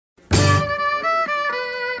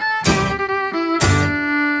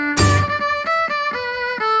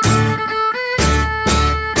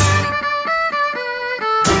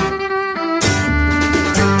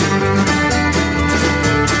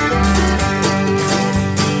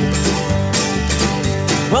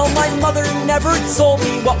mother never told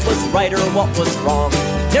me what was right or what was wrong.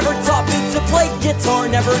 Never taught me to play guitar,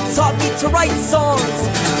 never taught me to write songs.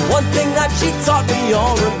 One thing that she taught me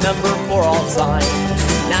I'll remember for all time,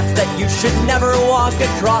 and that's that you should never walk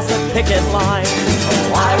across a picket line.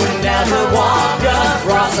 Oh, I would never walk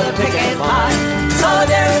across a picket line.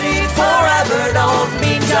 Solidarity forever don't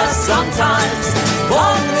mean just sometimes.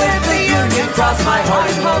 Long live the Union, cross my heart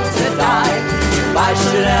and hope to die. If I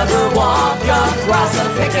should ever walk across a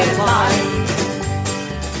picket line.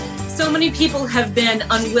 So many people have been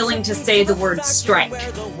unwilling to say the word strike.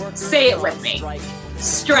 Say it with me.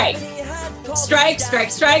 Strike. Strike, strike,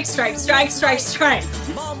 strike, strike, strike, strike, strike.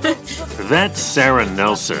 That's Sarah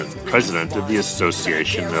Nelson, president of the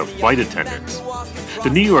Association of Flight Attendants. The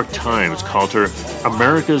New York Times called her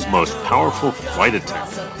America's most powerful flight attendant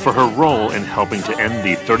for her role in helping to end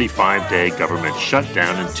the 35-day government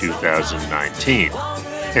shutdown in 2019.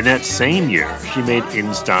 In that same year, she made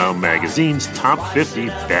InStyle magazine's Top 50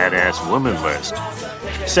 Badass Women list.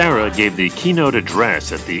 Sarah gave the keynote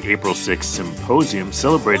address at the April 6th symposium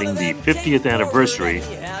celebrating the 50th anniversary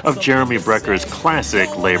of Jeremy Brecker's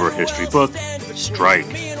classic labor history book, Strike.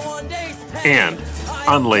 And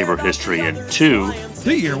on labor history in 2,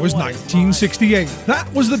 the year was 1968.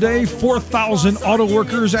 That was the day 4,000 auto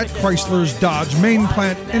workers at Chrysler's Dodge main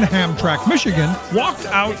plant in Hamtramck, Michigan, walked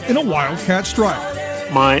out in a wildcat strike.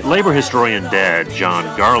 My labor historian dad, John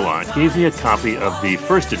Garlot, gave me a copy of the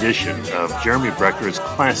first edition of Jeremy Brecker's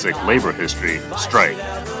classic labor history, Strike,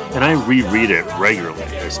 and I reread it regularly,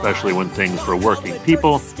 especially when things for working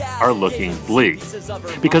people are looking bleak,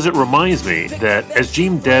 because it reminds me that, as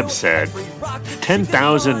Gene Debs said,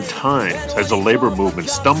 10,000 times has the labor movement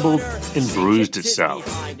stumbled and bruised itself.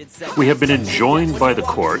 We have been enjoined by the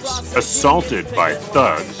courts, assaulted by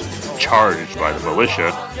thugs, charged by the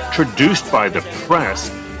militia, traduced by the press,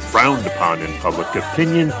 frowned upon in public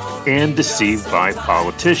opinion, and deceived by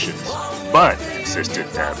politicians. But,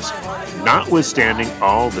 insisted Debs, notwithstanding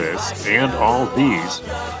all this and all these,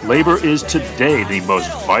 labor is today the most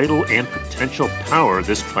vital and potential power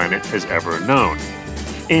this planet has ever known.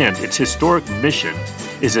 And its historic mission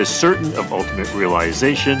is as certain of ultimate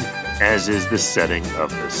realization as is the setting of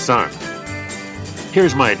the sun.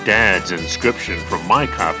 Here's my dad's inscription from my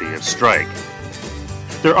copy of Strike.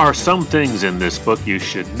 There are some things in this book you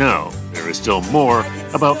should know. There is still more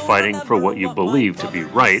about fighting for what you believe to be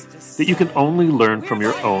right that you can only learn from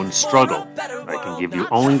your own struggle. I can give you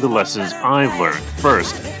only the lessons I've learned.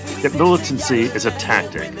 First, that militancy is a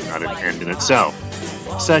tactic, not an end in itself.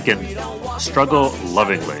 Second, struggle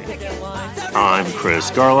lovingly. I'm Chris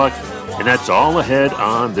Garlock, and that's all ahead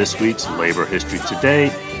on this week's Labor History Today.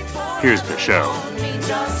 Here's the show.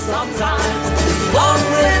 Long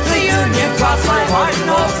live the Union, cross my heart and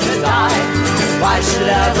hope to die. Why should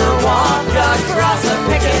ever walk across a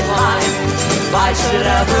picket line? Why should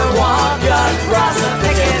ever walk across a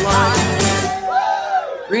picket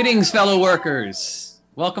line? Greetings, fellow workers.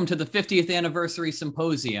 Welcome to the 50th Anniversary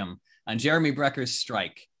Symposium on Jeremy Brecker's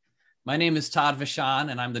Strike. My name is Todd Vachon,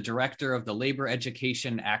 and I'm the director of the Labor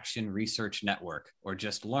Education Action Research Network, or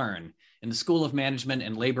just LEARN, in the School of Management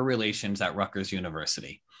and Labor Relations at Rutgers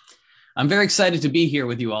University. I'm very excited to be here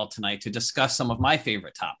with you all tonight to discuss some of my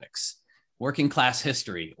favorite topics: working class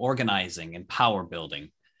history, organizing, and power building.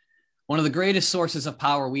 One of the greatest sources of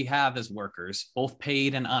power we have as workers, both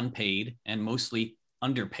paid and unpaid, and mostly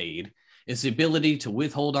underpaid, is the ability to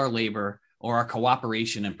withhold our labor or our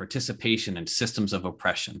cooperation and participation in systems of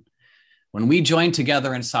oppression. When we join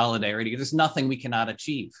together in solidarity, there's nothing we cannot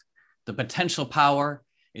achieve. The potential power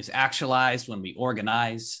is actualized when we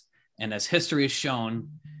organize, and as history has shown,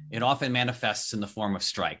 it often manifests in the form of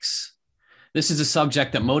strikes. This is a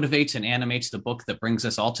subject that motivates and animates the book that brings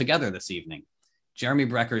us all together this evening, Jeremy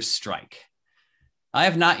Brecker's Strike. I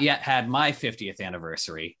have not yet had my 50th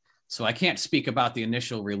anniversary, so I can't speak about the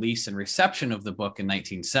initial release and reception of the book in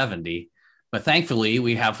 1970, but thankfully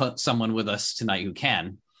we have someone with us tonight who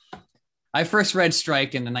can. I first read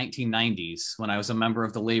Strike in the 1990s when I was a member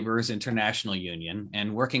of the Laborers International Union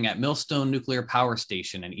and working at Millstone Nuclear Power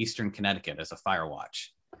Station in Eastern Connecticut as a fire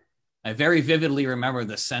watch. I very vividly remember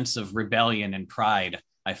the sense of rebellion and pride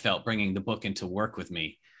I felt bringing the book into work with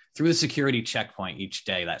me through the security checkpoint each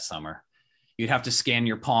day that summer. You'd have to scan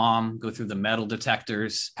your palm, go through the metal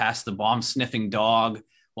detectors, pass the bomb-sniffing dog,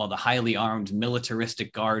 while the highly armed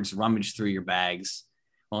militaristic guards rummaged through your bags.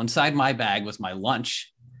 Well, inside my bag was my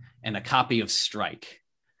lunch and a copy of Strike,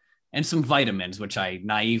 and some vitamins, which I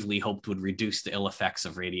naively hoped would reduce the ill effects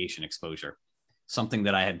of radiation exposure, something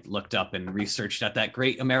that I had looked up and researched at that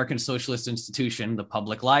great American socialist institution, the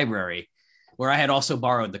Public Library, where I had also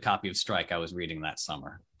borrowed the copy of Strike I was reading that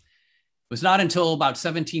summer. was not until about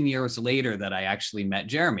 17 years later that I actually met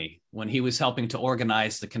Jeremy, when he was helping to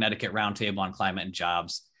organize the Connecticut Roundtable on Climate and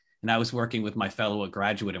Jobs. And I was working with my fellow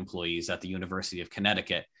graduate employees at the University of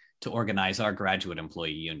Connecticut to organize our graduate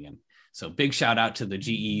employee union. So big shout out to the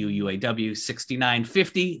GEU UAW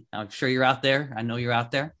 6950. I'm sure you're out there. I know you're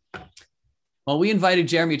out there. Well, we invited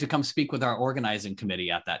Jeremy to come speak with our organizing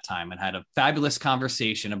committee at that time and had a fabulous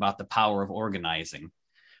conversation about the power of organizing.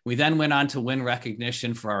 We then went on to win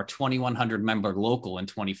recognition for our 2,100 member local in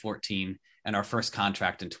 2014 and our first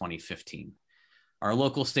contract in 2015. Our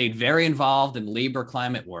local stayed very involved in labor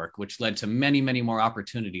climate work, which led to many, many more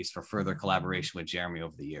opportunities for further collaboration with Jeremy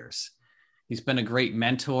over the years. He's been a great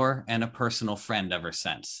mentor and a personal friend ever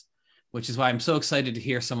since, which is why I'm so excited to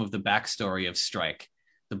hear some of the backstory of Strike,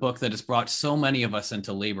 the book that has brought so many of us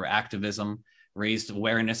into labor activism, raised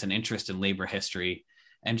awareness and interest in labor history,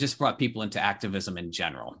 and just brought people into activism in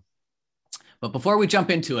general. But before we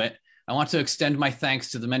jump into it, I want to extend my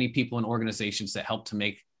thanks to the many people and organizations that helped to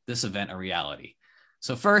make this event a reality.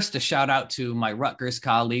 So first, a shout out to my Rutgers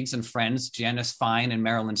colleagues and friends, Janice Fine and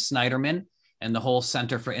Marilyn Snyderman, and the whole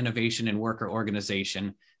Center for Innovation and Worker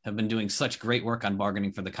Organization have been doing such great work on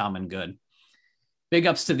bargaining for the common good. Big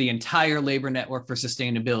ups to the entire Labor Network for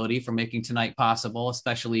Sustainability for making tonight possible,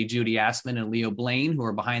 especially Judy Assman and Leo Blaine, who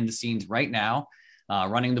are behind the scenes right now,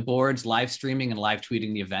 running the boards, live streaming and live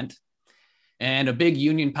tweeting the event. And a big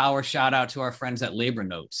union power shout out to our friends at Labor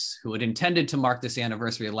Notes, who had intended to mark this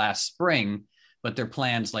anniversary last spring, but their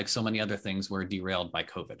plans, like so many other things, were derailed by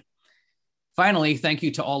COVID. Finally, thank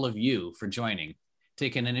you to all of you for joining,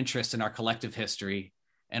 taking an interest in our collective history,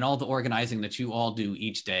 and all the organizing that you all do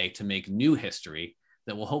each day to make new history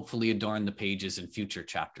that will hopefully adorn the pages in future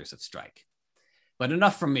chapters of Strike. But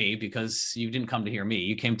enough from me, because you didn't come to hear me.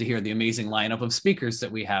 You came to hear the amazing lineup of speakers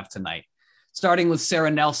that we have tonight, starting with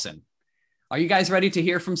Sarah Nelson. Are you guys ready to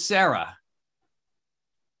hear from Sarah?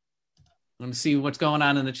 Let me see what's going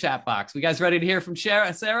on in the chat box. We guys ready to hear from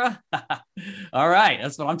Sarah? All right,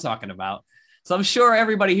 that's what I'm talking about. So I'm sure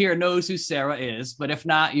everybody here knows who Sarah is, but if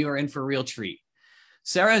not, you are in for a real treat.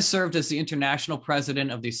 Sarah has served as the international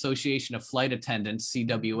president of the Association of Flight Attendants,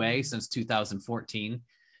 CWA, since 2014.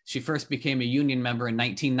 She first became a union member in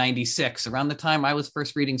 1996, around the time I was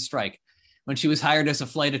first reading Strike, when she was hired as a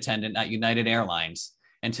flight attendant at United Airlines.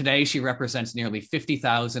 And today she represents nearly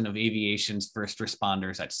 50,000 of aviation's first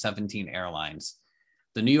responders at 17 airlines.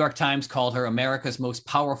 The New York Times called her America's most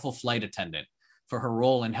powerful flight attendant for her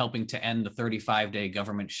role in helping to end the 35-day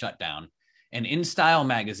government shutdown. And InStyle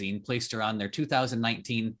magazine placed her on their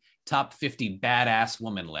 2019 top 50 badass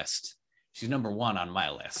woman list. She's number 1 on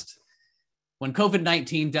my list. When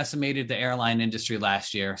COVID-19 decimated the airline industry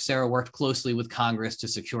last year, Sarah worked closely with Congress to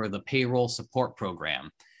secure the payroll support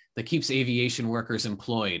program that keeps aviation workers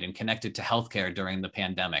employed and connected to healthcare during the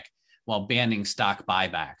pandemic, while banning stock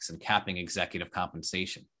buybacks and capping executive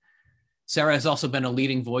compensation. Sarah has also been a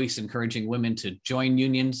leading voice encouraging women to join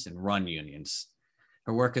unions and run unions.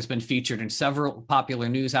 Her work has been featured in several popular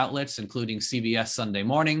news outlets, including CBS Sunday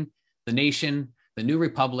Morning, The Nation, The New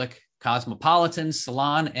Republic, Cosmopolitan,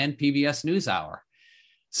 Salon, and PBS NewsHour.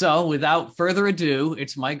 So without further ado,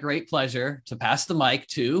 it's my great pleasure to pass the mic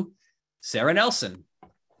to Sarah Nelson.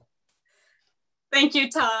 Thank you,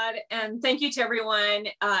 Todd, and thank you to everyone.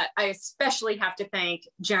 I especially have to thank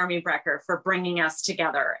Jeremy Brecker for bringing us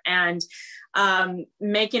together and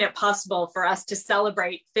making it possible for us to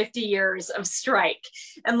celebrate 50 years of Strike.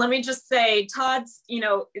 And let me just say, Todd's,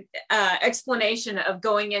 explanation of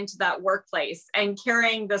going into that workplace and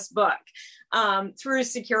carrying this book through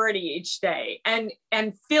security each day and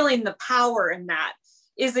feeling the power in that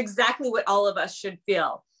is exactly what all of us should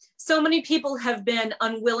feel. So many people have been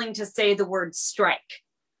unwilling to say the word strike,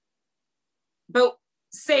 but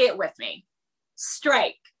say it with me.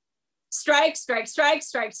 Strike, strike, strike, strike,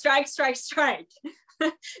 strike, strike, strike, strike.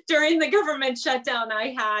 During the government shutdown,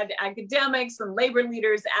 I had academics and labor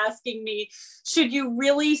leaders asking me, should you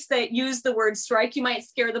really use the word strike? You might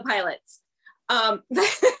scare the pilots. I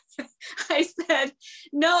said,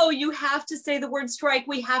 no, you have to say the word strike.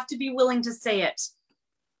 We have to be willing to say it.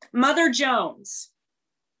 Mother Jones.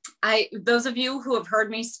 Those of you who have heard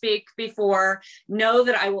me speak before know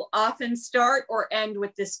that I will often start or end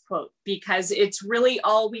with this quote because it's really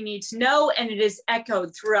all we need to know, and it is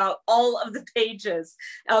echoed throughout all of the pages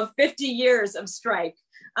of 50 years of Strike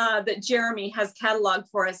that Jeremy has cataloged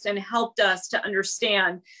for us and helped us to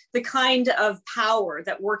understand the kind of power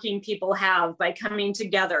that working people have by coming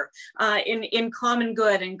together in common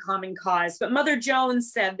good and common cause. But Mother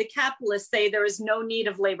Jones said, the capitalists say there is no need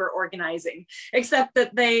of labor organizing, except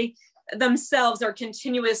that they themselves are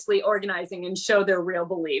continuously organizing and show their real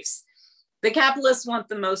beliefs. The capitalists want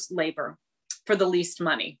the most labor. for the least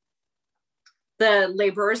money. The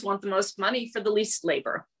laborers want the most money for the least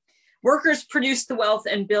labor. Workers produce the wealth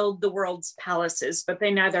and build the world's palaces, but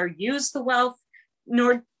they neither use the wealth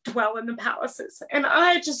nor dwell in the palaces. And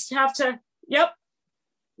I just have to, yep,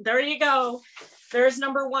 there you go. There's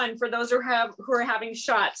number one for those who are having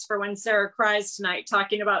shots for when Sarah cries tonight,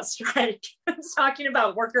 talking about strike, talking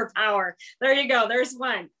about worker power. There you go. There's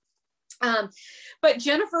one. But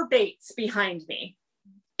Jennifer Bates behind me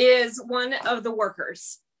is one of the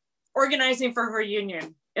workers organizing for her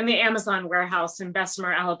union in the Amazon warehouse in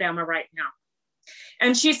Bessemer, Alabama right now.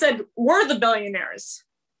 And she said, we're the billionaires.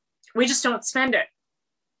 We just don't spend it.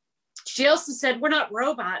 She also said, we're not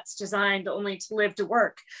robots designed only to live to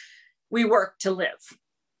work. We work to live.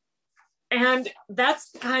 And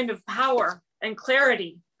that's the kind of power and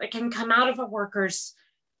clarity that can come out of a worker's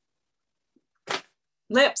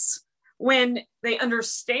lips when they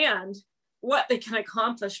understand what they can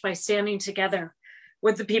accomplish by standing together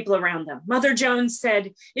with the people around them. Mother Jones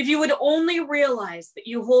said, if you would only realize that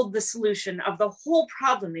you hold the solution of the whole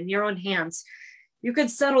problem in your own hands, you could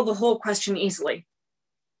settle the whole question easily.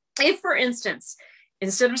 If, for instance,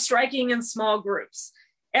 instead of striking in small groups,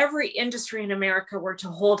 every industry in America were to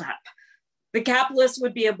hold up, the capitalists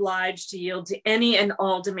would be obliged to yield to any and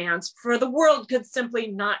all demands, for the world could simply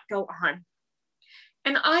not go on.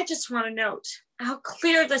 And I just want to note how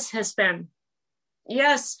clear this has been.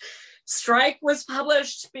 Yes, strike was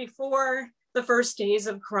published before the first days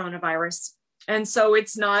of coronavirus, and so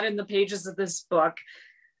it's not in the pages of this book,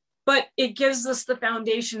 but it gives us the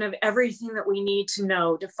foundation of everything that we need to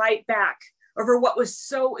know to fight back over what was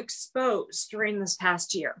so exposed during this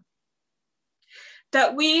past year.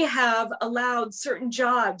 That we have allowed certain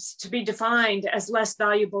jobs to be defined as less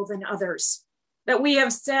valuable than others. That we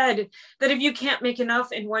have said that if you can't make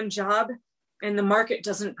enough in one job and the market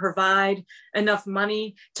doesn't provide enough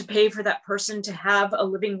money to pay for that person to have a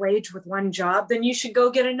living wage with one job, then you should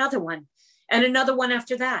go get another one and another one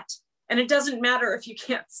after that. And it doesn't matter if you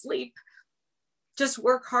can't sleep, just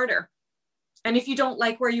work harder. And if you don't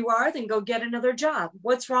like where you are, then go get another job.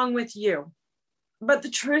 What's wrong with you? But the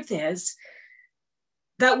truth is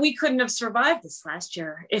that we couldn't have survived this last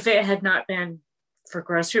year if it had not been for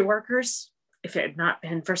grocery workers, if it had not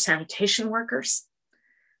been for sanitation workers,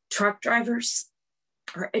 truck drivers,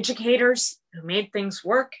 or educators who made things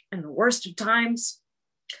work in the worst of times,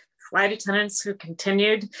 flight attendants who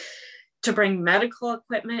continued to bring medical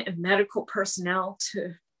equipment and medical personnel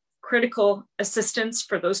to critical assistance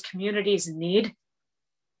for those communities in need,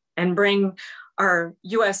 and bring our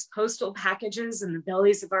US postal packages in the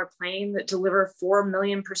bellies of our plane that deliver 4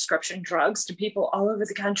 million prescription drugs to people all over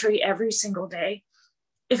the country every single day.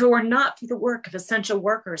 If it were not for the work of essential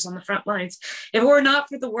workers on the front lines, if it were not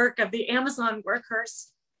for the work of the Amazon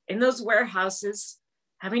workers in those warehouses,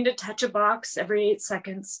 having to touch a box every 8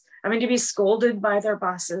 seconds, having to be scolded by their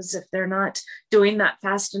bosses if they're not doing that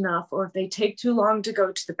fast enough, or if they take too long to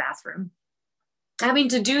go to the bathroom, having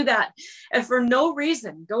to do that, and for no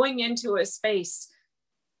reason going into a space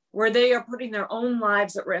where they are putting their own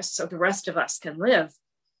lives at risk so the rest of us can live.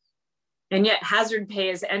 And yet hazard pay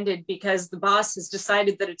is ended because the boss has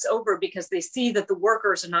decided that it's over because they see that the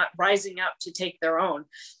workers are not rising up to take their own.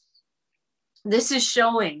 This is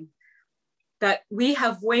showing that we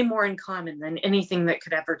have way more in common than anything that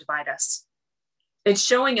could ever divide us. It's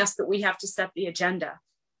showing us that we have to set the agenda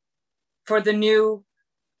for the new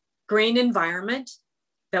green environment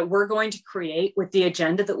that we're going to create, with the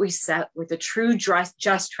agenda that we set, with a true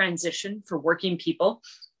just transition for working people,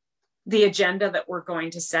 the agenda that we're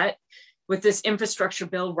going to set with this infrastructure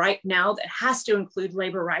bill right now that has to include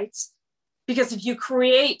labor rights. Because if you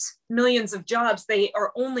create millions of jobs, they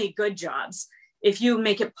are only good jobs if you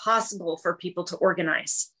make it possible for people to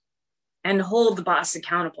organize and hold the boss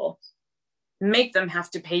accountable, make them have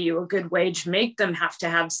to pay you a good wage, make them have to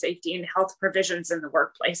have safety and health provisions in the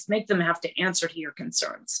workplace, make them have to answer to your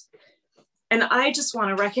concerns. And I just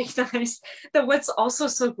want to recognize that what's also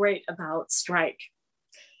so great about strike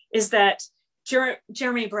is that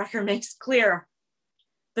Jeremy Brecker makes clear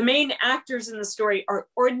the main actors in the story are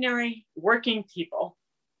ordinary working people.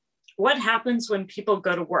 What happens when people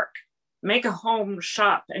go to work, make a home,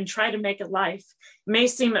 shop, and try to make a life may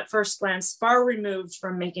seem at first glance far removed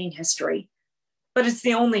from making history, but it's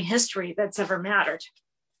the only history that's ever mattered.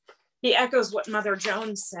 He echoes what Mother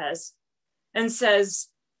Jones says, and says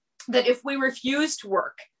that if we refuse to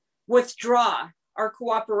work, withdraw our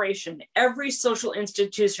cooperation, every social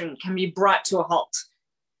institution can be brought to a halt.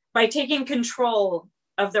 By taking control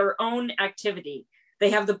of their own activity, they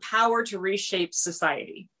have the power to reshape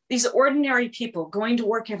society. These ordinary people going to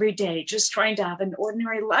work every day, just trying to have an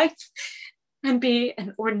ordinary life, and be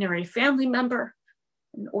an ordinary family member,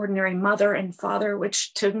 an ordinary mother and father,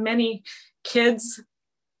 which to many kids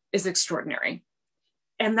is extraordinary.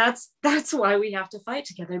 And that's why we have to fight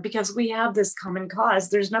together, because we have this common cause.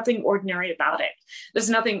 There's nothing ordinary about it.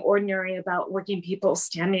 There's nothing ordinary about working people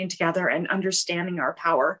standing together and understanding our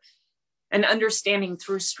power and understanding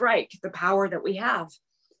through strike the power that we have.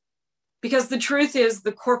 Because the truth is,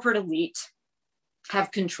 the corporate elite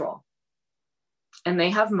have control and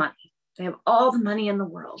they have money. They have all the money in the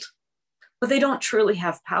world, but they don't truly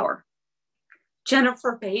have power.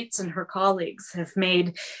 Jennifer Bates and her colleagues have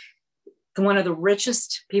made one of the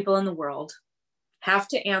richest people in the world have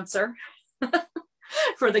to answer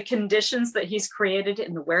for the conditions that he's created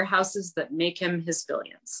in the warehouses that make him his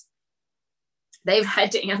billions. They've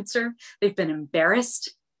had to answer. They've been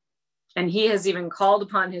embarrassed. And he has even called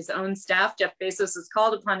upon his own staff. Jeff Bezos has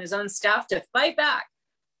called upon his own staff to fight back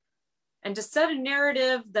and to set a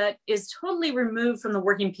narrative that is totally removed from the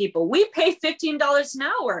working people. We pay $15 an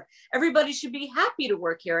hour. Everybody should be happy to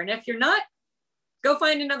work here. And if you're not, go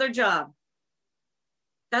find another job.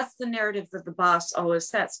 That's the narrative that the boss always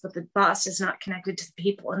sets, but the boss is not connected to the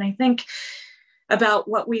people. And I think about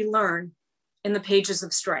what we learn in the pages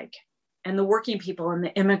of strike and the working people and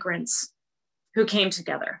the immigrants who came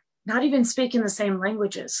together, not even speaking the same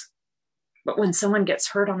languages. But when someone gets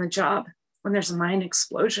hurt on the job, when there's a mine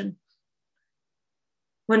explosion,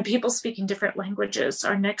 when people speaking different languages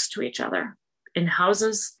are next to each other in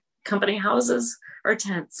houses, company houses, or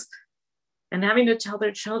tents, and having to tell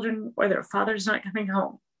their children why their father's not coming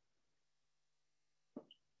home.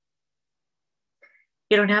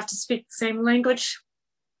 You don't have to speak the same language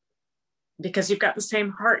because you've got the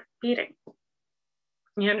same heart beating.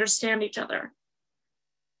 You understand each other.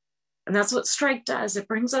 And that's what strike does. It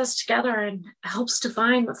brings us together and helps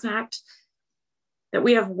define the fact that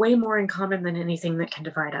we have way more in common than anything that can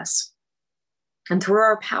divide us. And through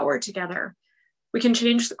our power together, we can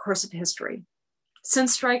change the course of history.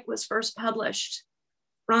 Since strike was first published,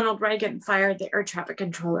 Ronald Reagan fired the air traffic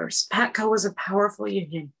controllers. PATCO was a powerful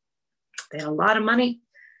union. They had a lot of money.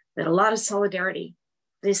 They had a lot of solidarity.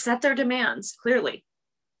 They set their demands clearly,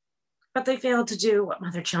 but they failed to do what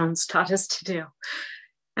Mother Jones taught us to do.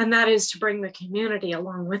 And that is to bring the community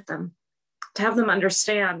along with them, to have them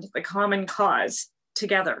understand the common cause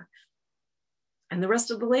together. And the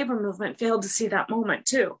rest of the labor movement failed to see that moment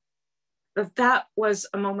too. But that was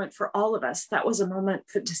a moment for all of us. That was a moment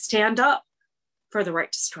to stand up for the right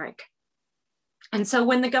to strike. And so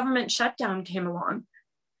when the government shutdown came along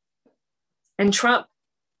and Trump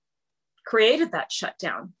created that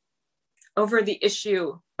shutdown over the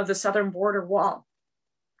issue of the southern border wall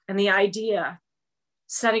and the idea,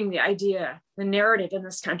 setting the idea, the narrative in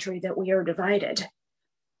this country that we are divided,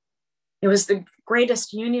 it was the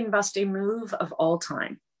greatest union busting move of all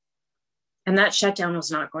time. And that shutdown was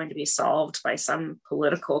not going to be solved by some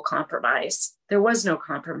political compromise. There was no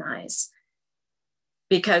compromise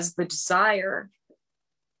because the desire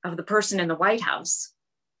of the person in the White House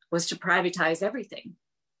was to privatize everything,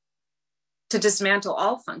 to dismantle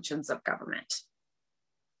all functions of government.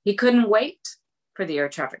 He couldn't wait for the air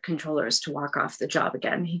traffic controllers to walk off the job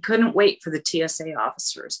again. He couldn't wait for the TSA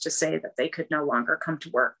officers to say that they could no longer come to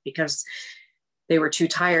work because they were too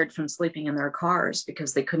tired from sleeping in their cars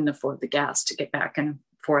because they couldn't afford the gas to get back and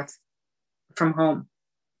forth from home.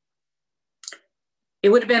 It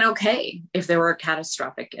would have been okay if there were a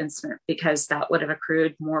catastrophic incident because that would have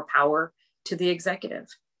accrued more power to the executive.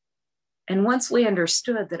 And once we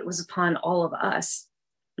understood that it was upon all of us,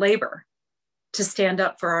 labor, to stand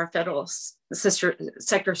up for our federal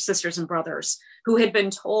sector sisters and brothers who had been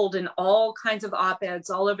told in all kinds of op-eds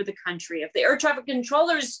all over the country, if the air traffic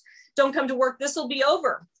controllers don't come to work, this will be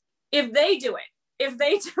over. If they do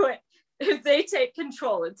it, if they take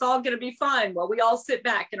control, it's all going to be fine while we all sit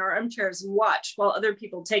back in our armchairs and watch while other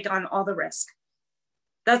people take on all the risk.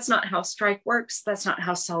 That's not how strike works. That's not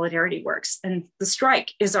how solidarity works. And the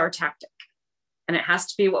strike is our tactic. And it has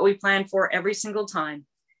to be what we plan for every single time.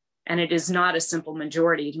 And it is not a simple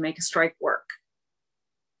majority to make a strike work,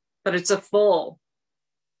 but it's a full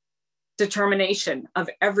determination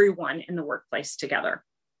of everyone in the workplace together.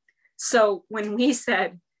 So when we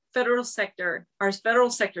said our federal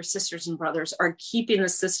sector sisters and brothers are keeping the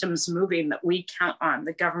systems moving that we count on,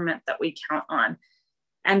 the government that we count on,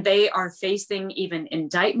 and they are facing even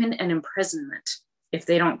indictment and imprisonment if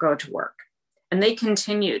they don't go to work. And they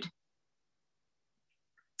continued.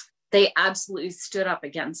 They absolutely stood up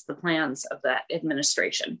against the plans of that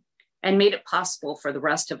administration and made it possible for the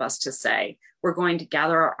rest of us to say, we're going to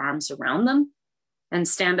gather our arms around them and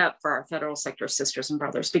stand up for our federal sector sisters and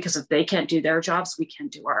brothers, because if they can't do their jobs, we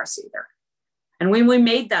can't do ours either. And when we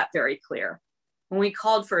made that very clear, when we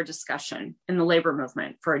called for a discussion in the labor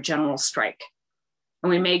movement for a general strike. And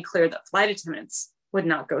we made clear that flight attendants would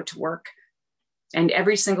not go to work. And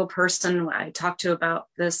every single person I talked to about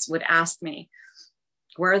this would ask me,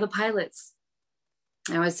 where are the pilots?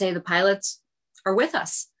 And I would say the pilots are with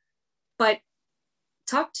us, but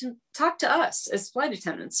talk to us as flight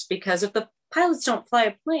attendants, because if the pilots don't fly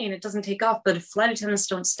a plane, it doesn't take off. But if flight attendants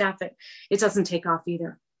don't staff it, it doesn't take off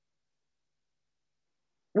either.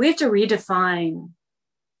 We have to redefine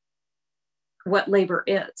what labor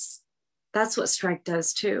is. That's what strike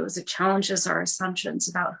does too, is it challenges our assumptions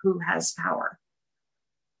about who has power.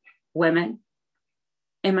 Women,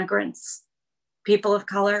 immigrants, people of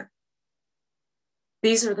color.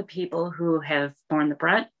 These are the people who have borne the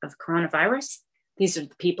brunt of coronavirus. These are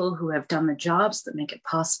the people who have done the jobs that make it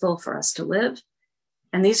possible for us to live.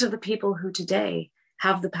 And these are the people who today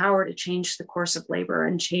have the power to change the course of labor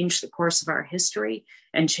and change the course of our history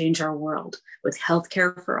and change our world with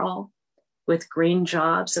healthcare for all, with green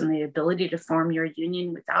jobs and the ability to form your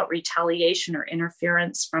union without retaliation or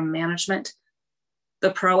interference from management. The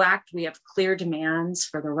PRO Act, we have clear demands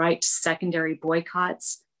for the right to secondary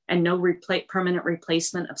boycotts and no permanent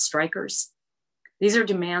replacement of strikers. These are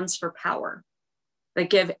demands for power that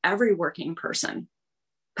give every working person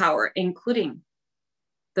power, including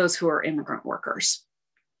those who are immigrant workers.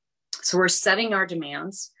 So we're setting our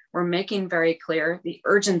demands. We're making very clear the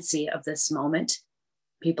urgency of this moment.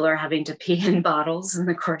 People are having to pee in bottles in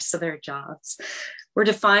the course of their jobs. We're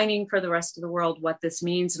defining for the rest of the world what this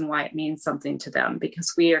means and why it means something to them,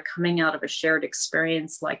 because we are coming out of a shared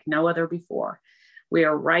experience like no other before. We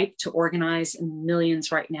are ripe to organize in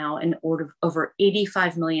millions right now, and over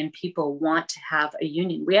 85 million people want to have a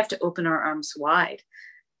union. We have to open our arms wide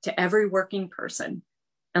to every working person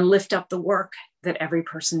and lift up the work that every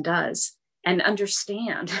person does and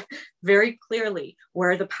understand very clearly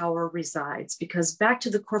where the power resides. Because back to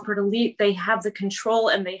the corporate elite, they have the control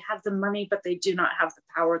and they have the money, but they do not have the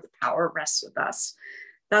power. The power rests with us.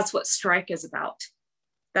 That's what strike is about.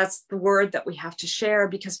 That's the word that we have to share,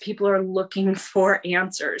 because people are looking for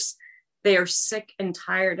answers. They are sick and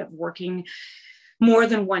tired of working more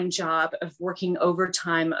than one job, of working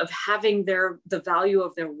overtime, of having the value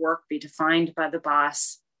of their work be defined by the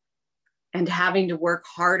boss, and having to work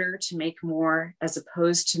harder to make more, as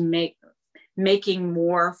opposed to making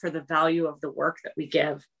more for the value of the work that we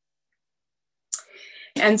give.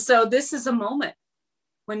 And so this is a moment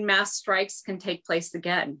when mass strikes can take place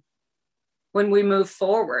again, when we move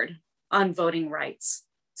forward on voting rights,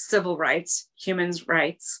 civil rights, human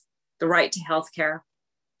rights, the right to healthcare,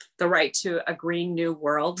 the right to a green new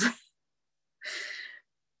world,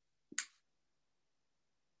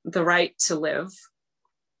 the right to live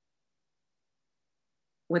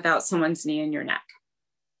without someone's knee in your neck.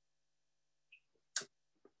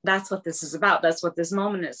 That's what this is about. That's what this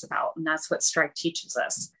moment is about. And that's what strike teaches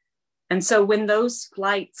us. And so when those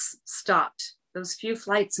flights stopped, those few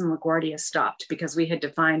flights in LaGuardia stopped, because we had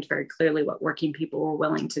defined very clearly what working people were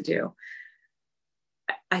willing to do.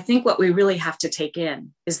 I think what we really have to take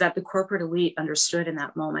in is that the corporate elite understood in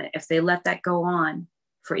that moment, if they let that go on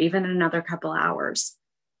for even another couple hours,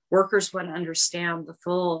 workers would understand the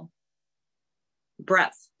full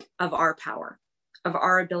breadth of our power, of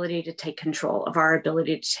our ability to take control, of our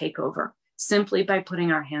ability to take over, simply by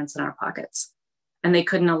putting our hands in our pockets. And they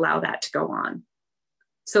couldn't allow that to go on.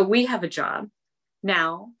 So we have a job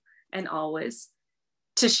now and always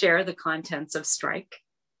to share the contents of strike,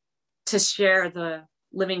 to share the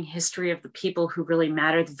living history of the people who really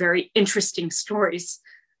matter, the very interesting stories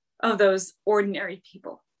of those ordinary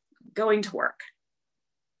people going to work,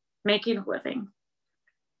 making a living,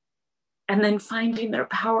 and then finding their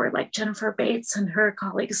power, like Jennifer Bates and her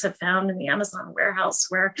colleagues have found in the Amazon warehouse,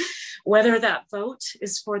 where whether that vote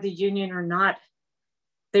is for the union or not,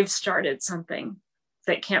 they've started something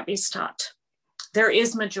that can't be stopped. There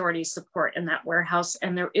is majority support in that warehouse,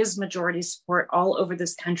 and there is majority support all over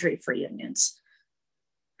this country for unions,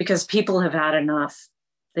 because people have had enough.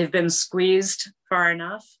 They've been squeezed far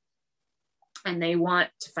enough, and they want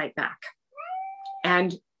to fight back.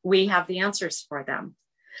 And we have the answers for them.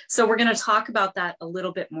 So we're going to talk about that a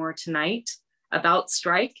little bit more tonight, about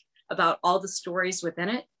strike, about all the stories within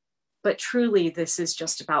it. But truly, this is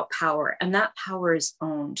just about power. And that power is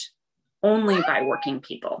owned only by working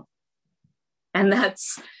people. And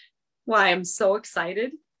that's why I'm so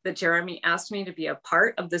excited that Jeremy asked me to be a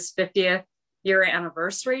part of this 50th year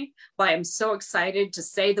anniversary, why I'm so excited to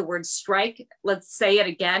say the word strike. Let's say it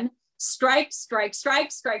again. Strike, strike,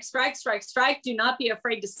 strike, strike, strike, strike, strike. Do not be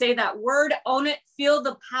afraid to say that word. Own it. Feel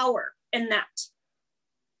the power in that.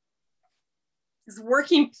 Because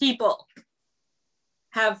working people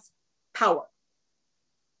have power.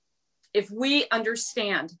 if we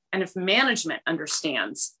understand, and if management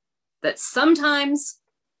understands, that sometimes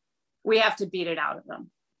we have to beat it out of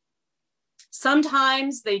them.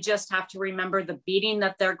 Sometimes they just have to remember the beating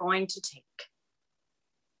that they're going to take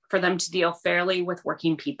for them to deal fairly with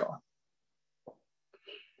working people.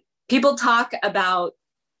 People talk about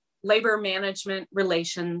labor management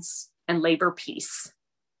relations and labor peace.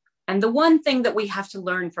 And the one thing that we have to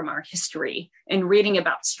learn from our history in reading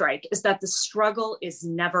about strike is that the struggle is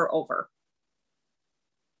never over.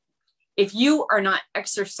 If you are not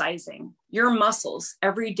exercising your muscles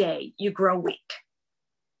every day, you grow weak.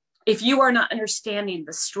 If you are not understanding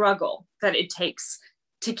the struggle that it takes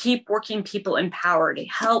to keep working people in power, to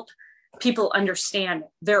help people understand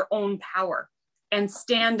their own power and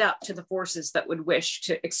stand up to the forces that would wish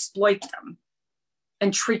to exploit them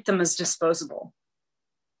and treat them as disposable,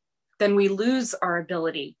 then we lose our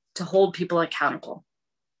ability to hold people accountable.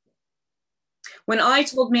 When I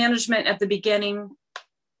told management at the beginning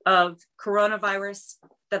of coronavirus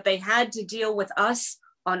that they had to deal with us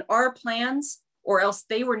on our plans or else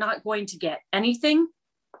they were not going to get anything,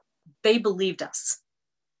 they believed us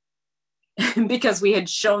because we had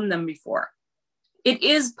shown them before. It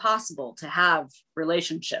is possible to have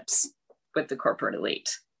relationships with the corporate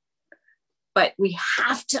elite, but we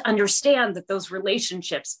have to understand that those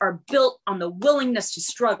relationships are built on the willingness to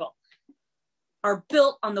struggle, are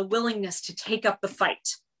built on the willingness to take up the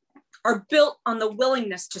fight, are built on the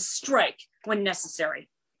willingness to strike when necessary.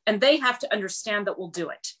 And they have to understand that we'll do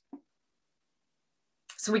it.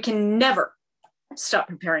 So we can never stop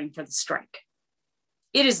preparing for the strike.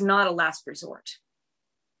 It is not a last resort.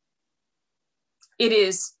 It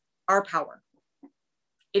is our power.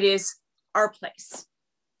 It is our place.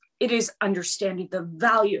 It is understanding the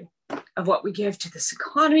value of what we give to this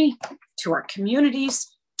economy, to our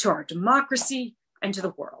communities, to our democracy, and to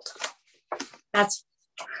the world. That's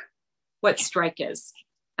what strike is.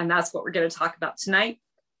 And that's what we're going to talk about tonight.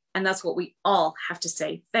 And that's what we all have to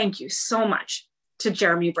say. Thank you so much to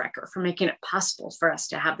Jeremy Brecker for making it possible for us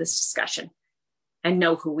to have this discussion and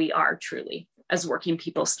know who we are truly as working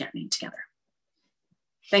people standing together.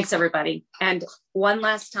 Thanks, everybody. And one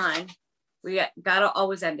last time, we got to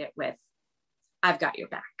always end it with, I've got your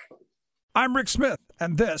back. I'm Rick Smith,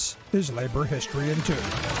 and this is Labor History in 2.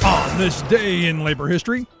 On this day in labor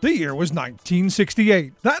history, the year was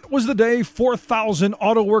 1968. That was the day 4,000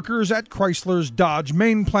 auto workers at Chrysler's Dodge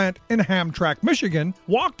main plant in Hamtramck, Michigan,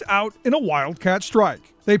 walked out in a wildcat strike.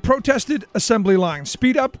 They protested assembly line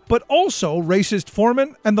speed up, but also racist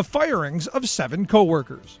foremen and the firings of 7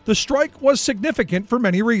 co-workers. The strike was significant for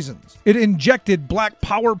many reasons. It injected black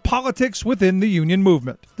power politics within the union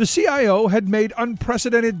movement. The CIO had made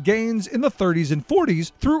unprecedented gains in the 30s and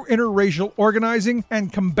 40s through interracial organizing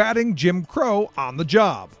and combating Jim Crow on the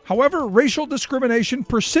job. However, racial discrimination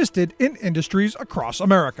persisted in industries across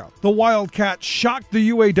America. The wildcat shocked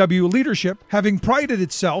the UAW leadership, having prided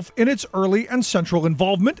itself in its early and central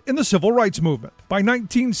involvement in the civil rights movement. By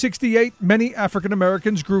 1968, many African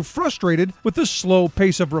Americans grew frustrated with the slow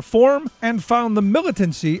pace of reform and found the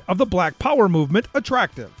militancy of the Black Power movement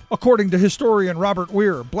attractive. According to historian Robert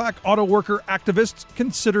Weir, black auto worker activists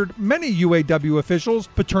considered many UAW officials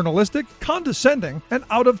paternalistic, condescending, and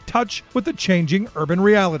out of touch with the changing urban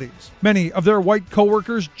realities. Many of their white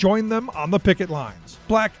co-workers joined them on the picket lines.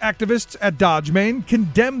 Black activists at Dodge Main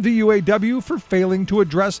condemned the UAW for failing to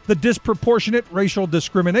address the disproportionate racial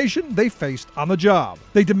discrimination they faced on the job.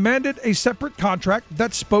 They demanded a separate contract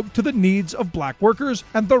that spoke to the needs of black workers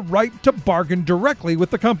and the right to bargain directly with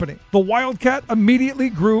the company. The Wildcat immediately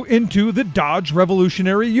grew into the Dodge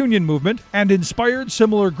Revolutionary Union movement and inspired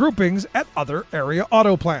similar groupings at other area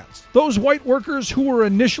auto plants. Those white workers who were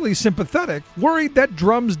initially sympathetic worried that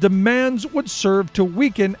Drum's demands would serve to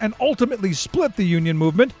weaken and ultimately split the union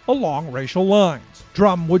movement along racial lines.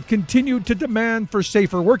 Drum would continue to demand for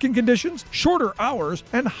safer working conditions, shorter hours,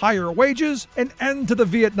 and higher wages, an end to the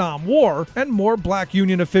Vietnam War, and more black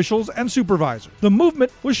union officials and supervisors. The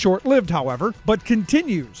movement was short-lived, however, but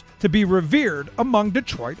continues to be revered among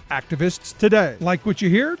Detroit activists today. Like what you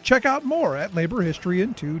hear? Check out more at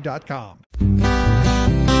laborhistoryin2.com.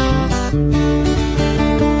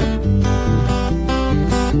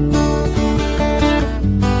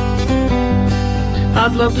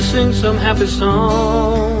 I'd love to sing some happy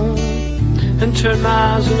song and turn my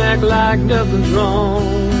eyes and act like nothing's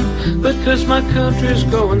wrong, but 'cause my country's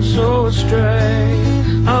going so astray,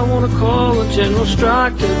 I want to call a general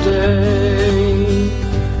strike today.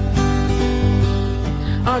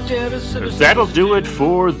 That'll do it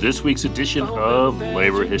for this week's edition of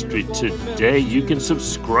Labor History Today. You can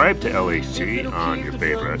subscribe to LHT on your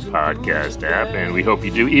favorite podcast app, and we hope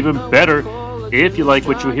you do even better If you like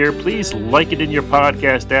what you hear, please like it in your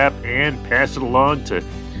podcast app and pass it along to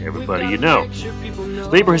everybody you know.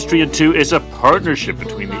 Labor History in 2 is a partnership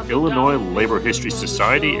between the Illinois Labor History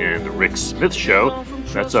Society and the Rick Smith Show.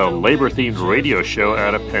 That's a labor-themed radio show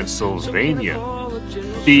out of Pennsylvania.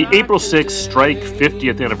 The April 6th Strike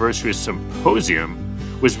 50th Anniversary Symposium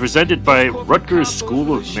was presented by Rutgers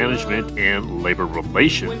School of Management and Labor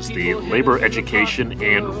Relations, the Labor Education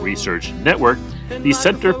and Research Network, the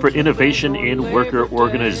Center for Innovation in Worker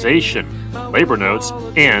Organization, Labor Notes,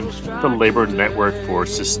 and the Labor Network for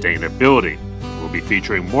Sustainability. We'll be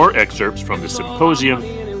featuring more excerpts from the symposium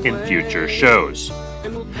in future shows.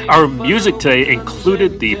 Our music today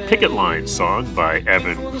included the Picket Line song by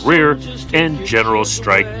Evan Greer and General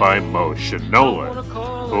Strike by Mo Shinola.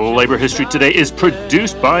 Labor History Today is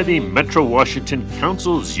produced by the Metro Washington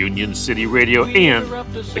Council's Union City Radio and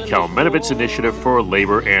the Kalmanovitz Initiative for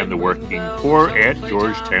Labor and the Working Poor at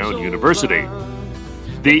Georgetown University.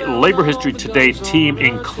 The Labor History Today team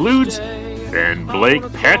includes Ben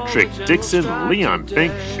Blake, Patrick Dixon, Leon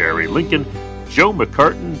Fink, Sherry Lincoln, Joe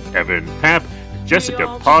McCartan, Evan Papp, Jessica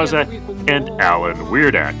Pazak, and Alan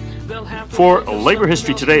Weirdak. For Labor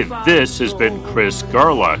History Today, this has been Chris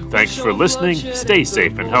Garlock. Thanks for listening. Stay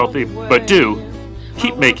safe and healthy, but do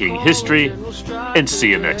keep making history, and see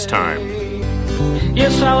you next time.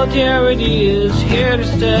 Yes, solidarity is here to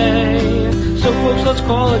stay. So folks, let's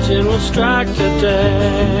call a general strike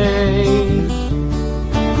today.